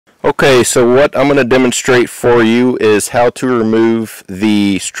Okay, so what I'm going to demonstrate for you is how to remove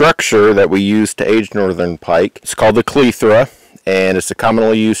the structure that we use to age northern pike. It's called the clethra, and it's a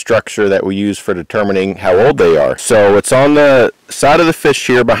commonly used structure that we use for determining how old they are. So it's on the side of the fish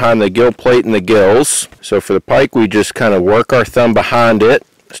here behind the gill plate and the gills. So for the pike, we just kind of work our thumb behind it,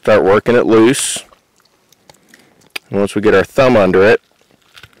 start working it loose. And once we get our thumb under it,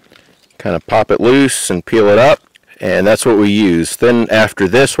 kind of pop it loose and peel it up. And that's what we use. Then after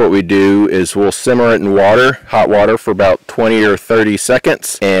this, what we do is we'll simmer it in water, hot water, for about 20 or 30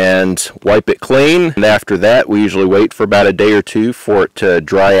 seconds and wipe it clean. And after that, we usually wait for about a day or two for it to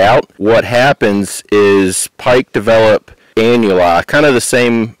dry out. What happens is pike develop annuli, kind of the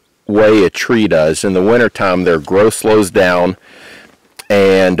same way a tree does. In the wintertime, their growth slows down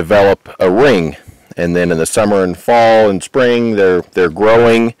and develop a ring. And then in the summer and fall and spring, they're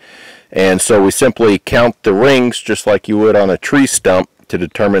growing. And so we simply count the rings just like you would on a tree stump to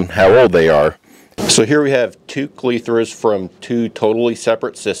determine how old they are. So here we have two clethras from two totally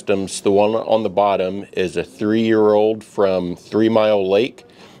separate systems. The one on the bottom is a 3-year-old from 3 Mile Lake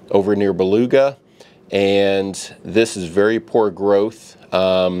over near Beluga. And this is very poor growth.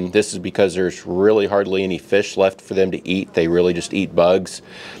 This is because there's really hardly any fish left for them to eat. They really just eat bugs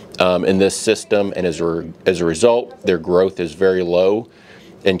in this system. And as a result, their growth is very low.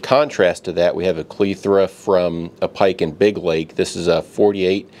 In contrast to that, we have a clethra from a pike in Big Lake. This is a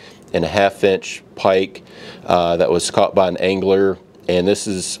 48.5-inch pike that was caught by an angler, and this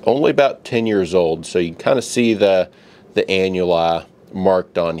is only about 10 years old. So you can kind of see the annuli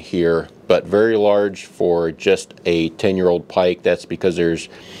marked on here, but very large for just a 10-year-old pike. That's because there's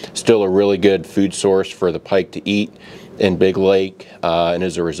still a really good food source for the pike to eat in Big Lake, and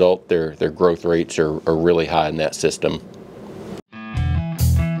as a result, their growth rates are really high in that system.